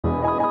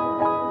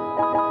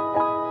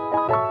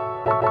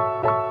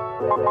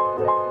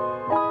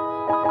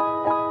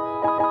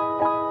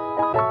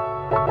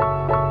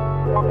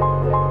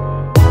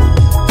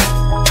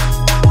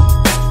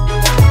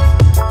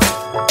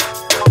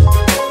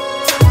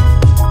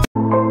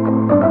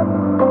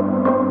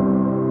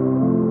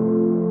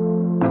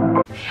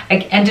I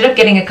ended up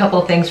getting a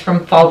couple of things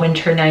from Fall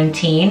Winter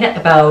 19,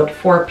 about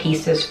 4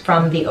 pieces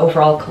from the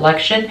overall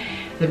collection.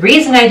 The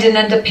reason I didn't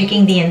end up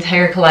picking the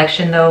entire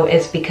collection though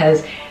is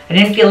because I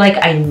didn't feel like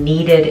I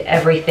needed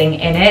everything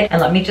in it. And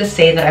let me just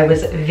say that I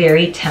was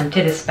very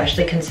tempted,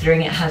 especially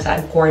considering it has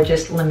that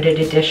gorgeous limited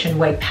edition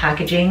white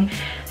packaging.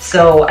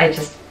 So I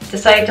just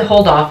decided to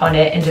hold off on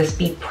it and just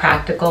be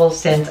practical,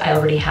 since I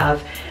already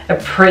have a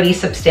pretty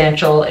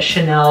substantial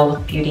Chanel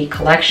beauty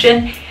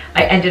collection.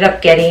 I ended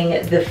up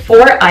getting the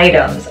 4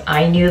 items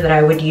I knew that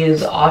I would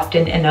use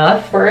often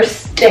enough.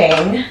 First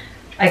thing,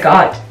 I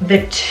got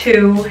the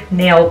 2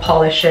 nail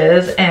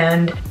polishes,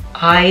 and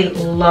I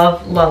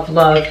love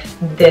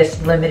this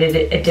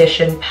limited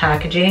edition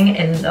packaging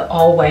in the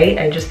all white.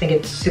 I just think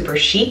it's super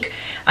chic.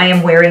 I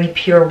am wearing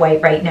pure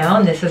white right now,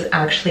 and this is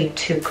actually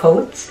 2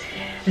 coats.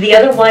 The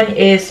other one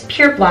is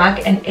pure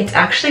black, and it's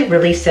actually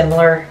really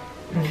similar,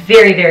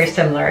 very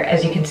similar,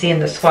 as you can see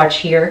in the swatch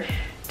here,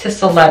 to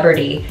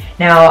Celebrity.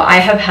 Now, I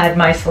have had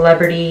my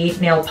Celebrity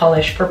nail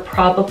polish for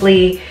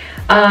probably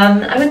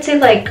I would say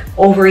like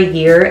over a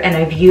year, and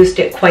I've used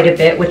it quite a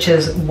bit, which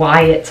is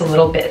why it's a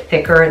little bit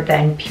thicker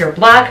than Pure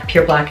Black.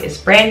 Pure Black is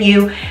brand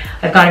new.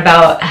 I've gone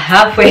about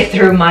halfway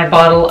through my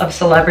bottle of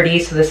Celebrity,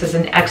 so this is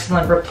an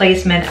excellent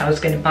replacement. I was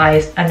going to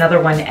buy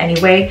another one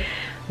anyway.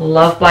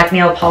 Love black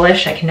nail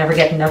polish. I can never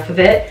get enough of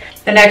it.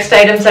 The next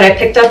items that I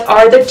picked up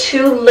are the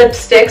 2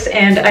 lipsticks,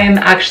 and I am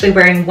actually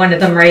wearing one of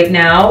them right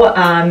now.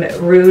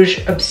 Rouge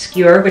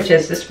Obscure, which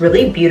is this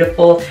really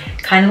beautiful,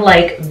 kind of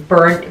like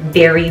burnt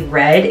berry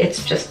red.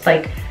 It's just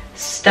like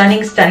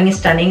stunning.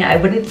 I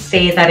wouldn't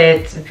say that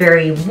it's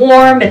very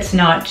warm. It's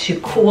not too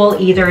cool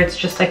either. It's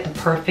just like the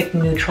perfect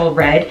neutral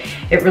red.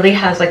 It really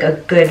has like a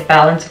good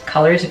balance of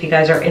colors. If you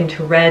guys are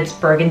into reds,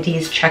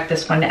 burgundies, check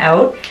this one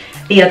out.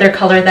 The other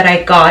color that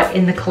I got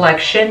in the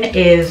collection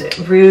is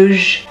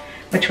Rouge,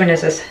 which one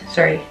is this?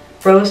 Sorry,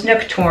 Rose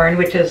Nocturne,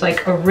 which is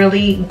like a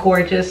really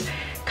gorgeous,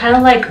 kind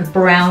of like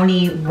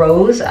brownie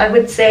rose, I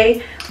would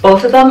say.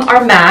 Both of them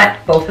are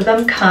matte. Both of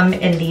them come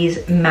in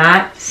these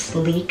matte,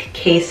 sleek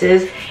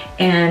cases,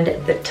 and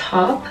the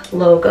top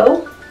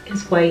logo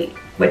is white,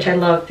 which I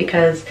love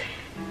because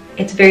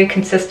it's very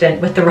consistent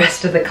with the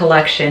rest of the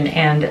collection,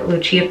 and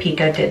Lucia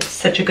Pica did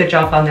such a good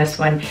job on this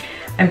one.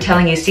 I'm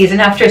telling you, season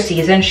after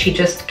season, she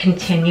just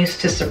continues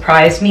to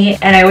surprise me.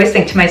 And I always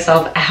think to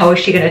myself, how is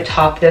she gonna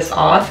top this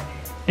off?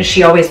 And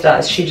she always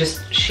does.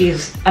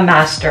 She's a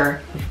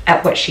master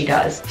at what she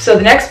does. So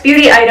the next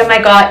beauty item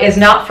I got is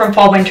not from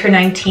Fall Winter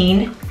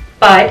 19,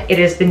 but it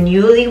is the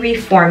newly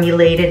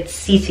reformulated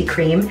CC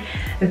Cream.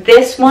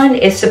 This one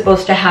is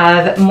supposed to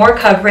have more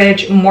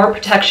coverage, more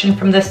protection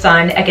from the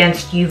sun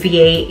against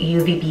UVA,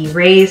 UVB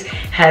rays,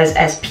 has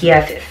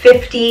SPF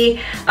 50.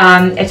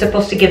 It's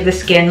supposed to give the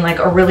skin like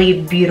a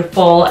really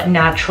beautiful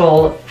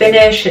natural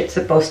finish. It's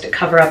supposed to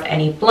cover up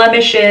any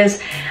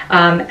blemishes.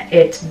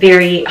 It's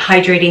very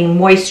hydrating,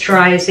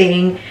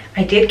 moisturizing.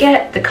 I did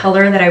get the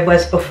color that I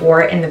was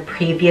before in the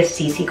previous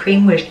CC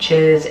Cream, which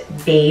is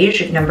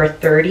beige, number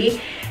 30.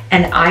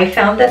 And I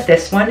found that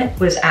this one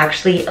was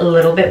actually a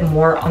little bit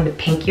more on the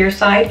pinkier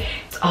side.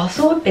 It's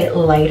also a bit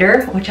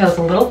lighter, which I was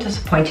a little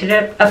disappointed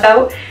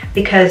about,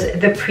 because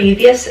the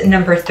previous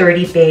number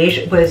 30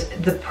 beige was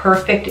the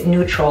perfect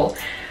neutral.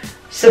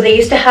 So they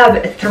used to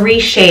have 3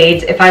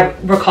 shades, if I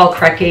recall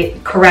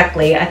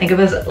correctly. I think it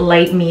was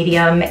light,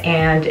 medium,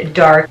 and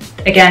dark.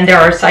 Again, there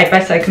are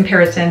side-by-side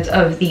comparisons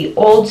of the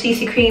old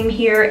CC Cream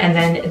here and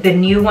then the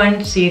new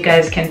one, so you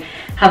guys can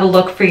have a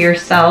look for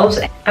yourselves.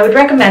 I would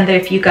recommend that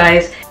if you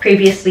guys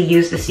previously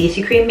used the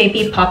CC Cream,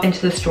 maybe pop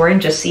into the store and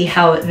just see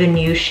how the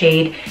new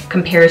shade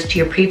compares to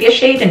your previous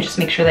shade, and just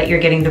make sure that you're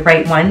getting the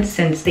right one,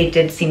 since they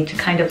did seem to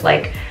kind of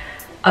like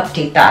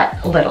update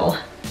that a little.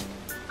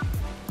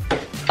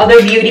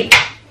 Other beauty.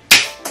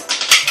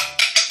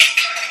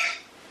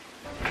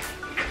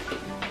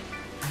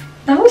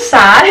 That was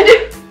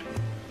sad.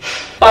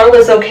 Bottle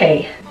is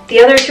okay. The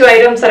other 2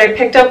 items that I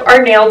picked up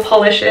are nail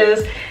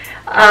polishes.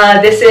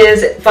 This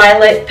is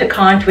Violet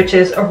Piquant, which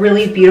is a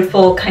really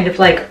beautiful kind of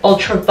like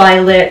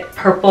ultraviolet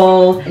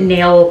purple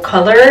nail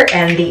color.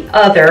 And the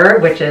other,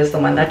 which is the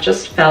one that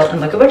just fell,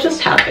 and look at what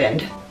just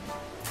happened.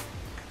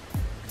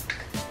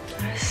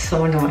 That is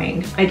so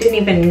annoying. I didn't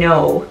even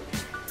know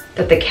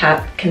that the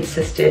cap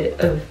consisted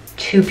of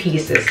 2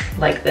 pieces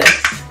like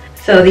this.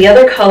 So the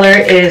other color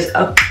is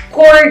a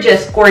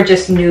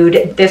gorgeous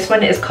nude. This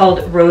one is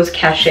called Rose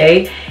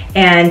Cachet,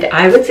 and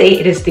I would say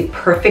it is the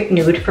perfect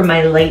nude for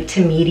my light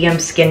to medium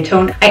skin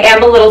tone. I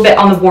am a little bit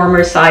on the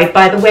warmer side,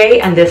 by the way,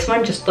 and this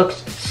one just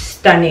looks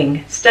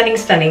stunning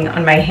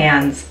on my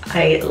hands.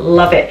 I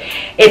love it.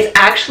 It's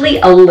actually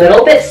a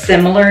little bit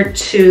similar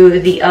to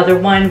the other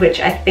one, which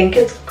I think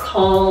is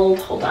called,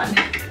 hold on.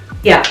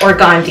 Yeah,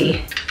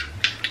 Organdie.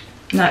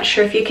 Not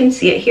sure if you can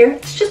see it here.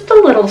 It's just a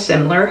little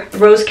similar.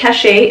 Rose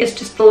Cachet is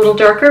just a little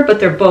darker, but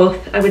they're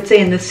both, I would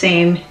say, in the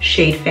same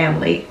shade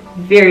family.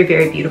 Very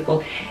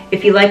beautiful.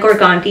 If you like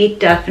Organdie,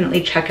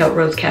 definitely check out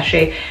Rose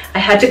Cachet. I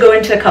had to go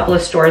into a couple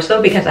of stores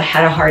though, because I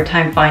had a hard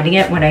time finding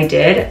it. When I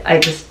did, I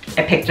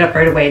picked it up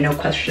right away, no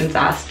questions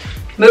asked.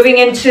 Moving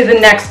into the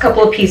next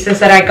couple of pieces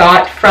that I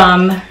got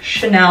from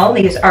Chanel.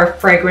 These are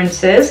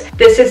fragrances.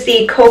 This is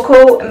the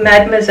Coco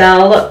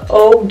Mademoiselle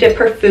Eau de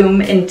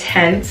Perfum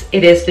Intense.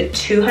 It is the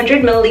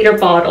 200 milliliter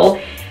bottle.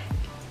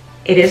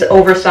 It is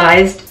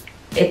oversized.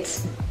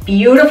 It's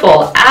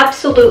beautiful,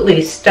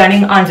 absolutely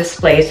stunning on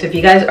display. So if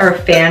you guys are a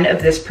fan of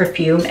this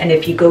perfume and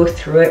if you go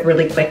through it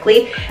really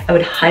quickly, I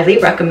would highly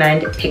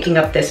recommend picking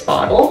up this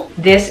bottle.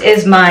 This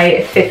is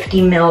my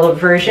 50 ml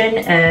version,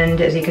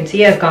 and as you can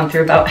see, I've gone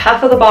through about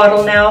half of the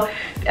bottle now.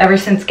 Ever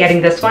since getting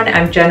this one,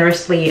 I'm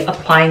generously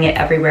applying it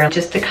everywhere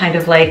just to kind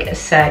of like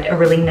set a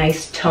really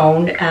nice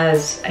tone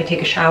as I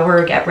take a shower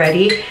or get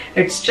ready.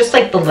 It's just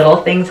like the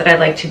little things that I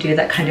like to do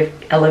that kind of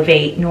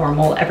elevate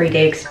normal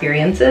everyday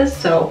experiences.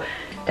 So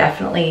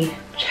definitely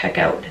check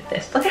out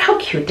this. Look at how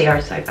cute they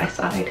are side by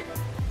side.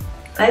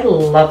 I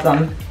love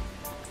them.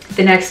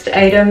 The next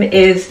item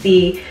is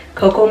the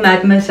Coco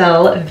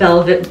Mademoiselle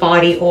Velvet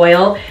Body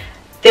Oil.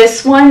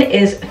 This one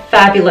is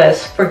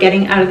fabulous for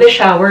getting out of the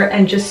shower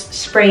and just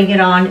spraying it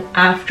on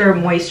after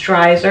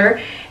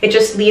moisturizer. It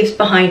just leaves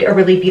behind a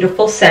really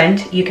beautiful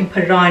scent. You can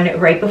put it on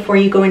right before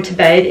you go into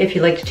bed if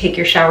you like to take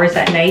your showers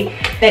at night.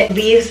 It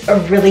leaves a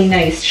really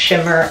nice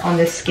shimmer on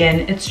the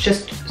skin. It's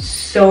just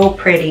so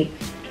pretty.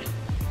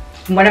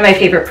 One of my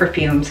favorite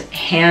perfumes,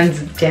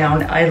 hands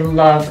down. I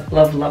love,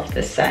 love, love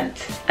this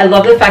scent. I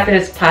love the fact that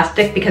it's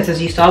plastic because,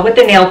 as you saw with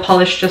the nail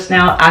polish just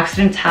now,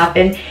 accidents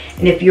happen.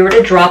 And if you were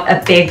to drop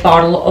a big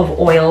bottle of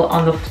oil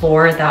on the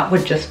floor, that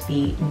would just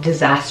be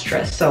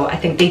disastrous. So I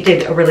think they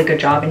did a really good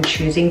job in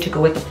choosing to go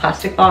with the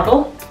plastic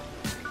bottle.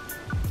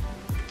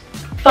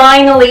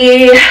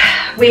 Finally,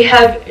 we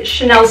have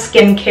Chanel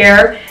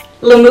skincare.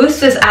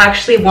 Mousse is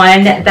actually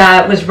one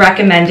that was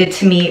recommended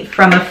to me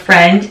from a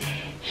friend.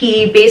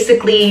 He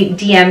basically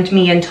DM'd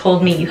me and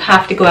told me, you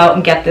have to go out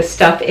and get this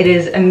stuff. It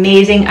is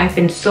amazing. I've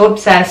been so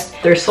obsessed.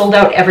 They're sold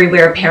out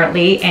everywhere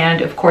apparently.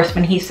 And of course,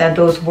 when he said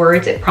those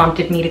words, it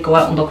prompted me to go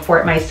out and look for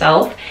it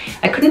myself.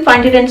 I couldn't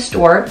find it in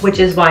store, which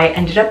is why I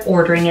ended up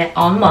ordering it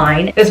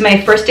online. It was my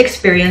first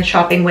experience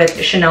shopping with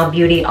Chanel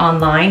Beauty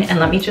online. And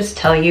let me just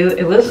tell you,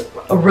 it was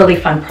a really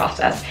fun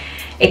process.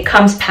 It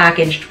comes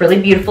packaged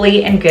really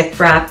beautifully in gift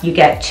wrap. You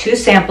get 2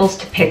 samples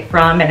to pick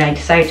from, and I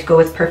decided to go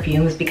with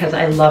perfumes because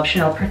I love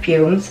Chanel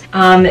perfumes.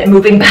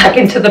 Moving back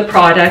into the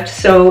product,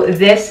 so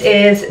this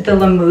is the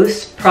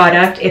Mousse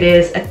product. It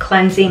is a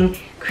cleansing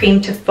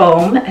cream to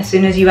foam. As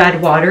soon as you add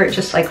water, it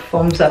just like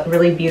foams up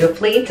really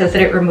beautifully. It says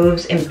that it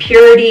removes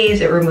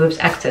impurities, it removes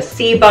excess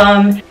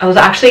sebum. I was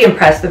actually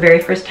impressed the very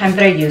first time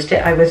that I used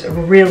it. I was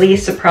really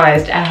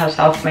surprised at how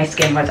soft my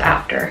skin was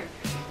after.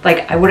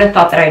 Like, I would have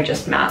thought that I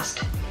just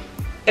masked.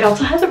 It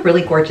also has a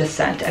really gorgeous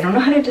scent. I don't know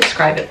how to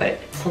describe it, but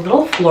it's a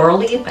little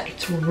florally, but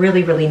it's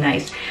really, really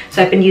nice.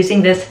 So I've been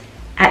using this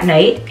at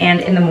night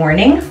and in the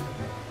morning.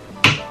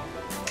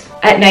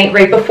 At night,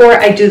 right before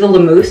I do the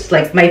Mousse,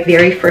 like my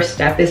very first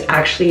step is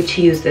actually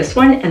to use this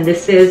one, and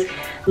this is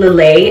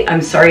Lait.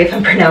 I'm sorry if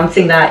I'm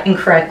pronouncing that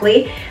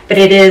incorrectly, but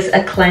it is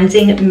a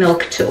cleansing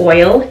milk to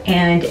oil,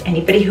 and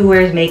anybody who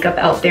wears makeup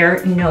out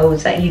there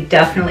knows that you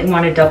definitely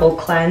want to double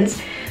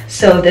cleanse.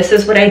 So this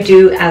is what I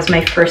do as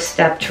my first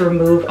step to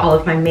remove all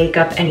of my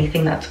makeup,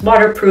 anything that's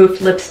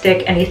waterproof,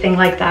 lipstick, anything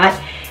like that.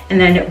 And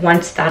then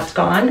once that's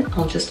gone,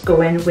 I'll just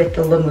go in with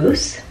the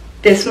Mousse.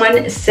 This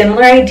one,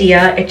 similar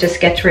idea, it just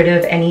gets rid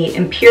of any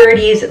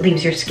impurities, it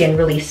leaves your skin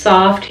really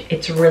soft,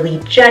 it's really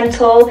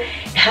gentle.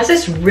 It has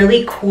this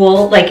really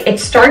cool, like it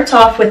starts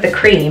off with the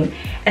cream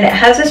and it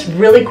has this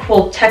really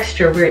cool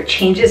texture where it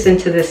changes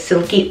into this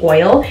silky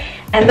oil.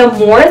 And the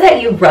more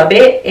that you rub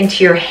it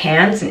into your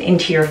hands and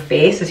into your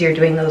face as you're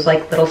doing those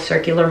like little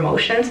circular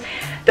motions,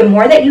 the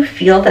more that you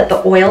feel that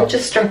the oil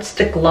just starts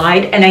to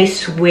glide, and I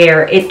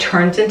swear it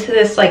turns into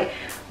this like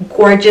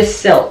gorgeous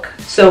silk.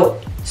 So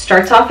it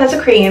starts off as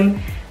a cream,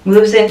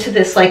 moves into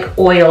this like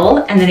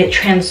oil, and then it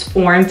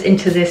transforms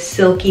into this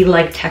silky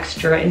like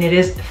texture, and it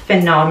is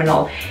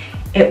phenomenal.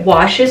 It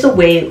washes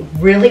away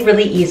really,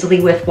 really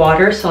easily with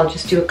water, so I'll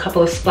just do a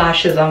couple of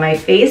splashes on my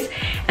face,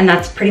 and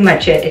that's pretty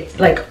much it. It's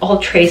like all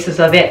traces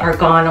of it are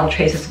gone, all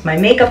traces of my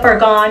makeup are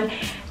gone.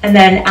 And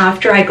then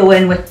after I go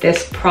in with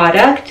this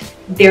product,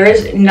 there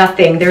is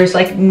nothing, there's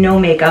like no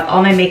makeup.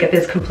 All my makeup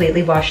is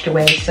completely washed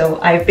away. So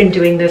I've been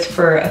doing this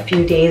for a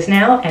few days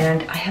now,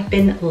 and I have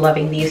been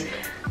loving these.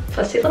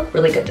 Plus they look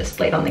really good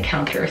displayed on the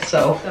counter.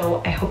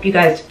 So I hope you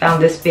guys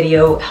found this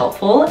video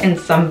helpful in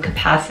some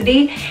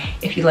capacity.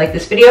 If you like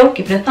this video,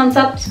 give it a thumbs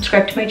up,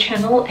 subscribe to my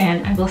channel,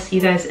 and I will see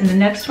you guys in the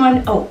next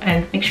one. Oh,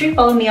 and make sure you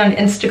follow me on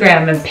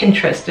Instagram and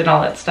Pinterest and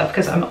all that stuff,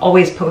 because I'm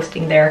always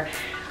posting there.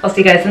 I'll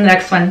see you guys in the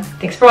next one.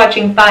 Thanks for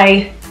watching.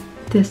 Bye.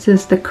 This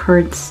is the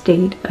current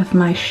state of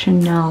my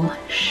Chanel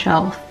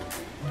shelf.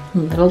 A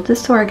little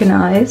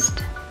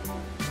disorganized,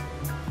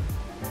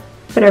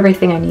 but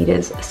everything I need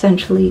is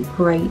essentially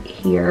right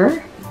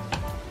here.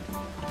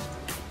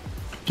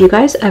 If you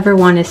guys ever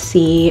want to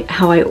see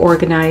how I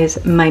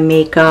organize my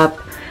makeup,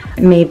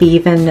 maybe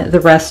even the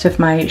rest of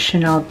my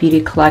Chanel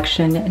beauty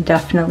collection,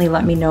 definitely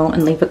let me know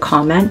and leave a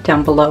comment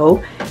down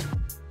below.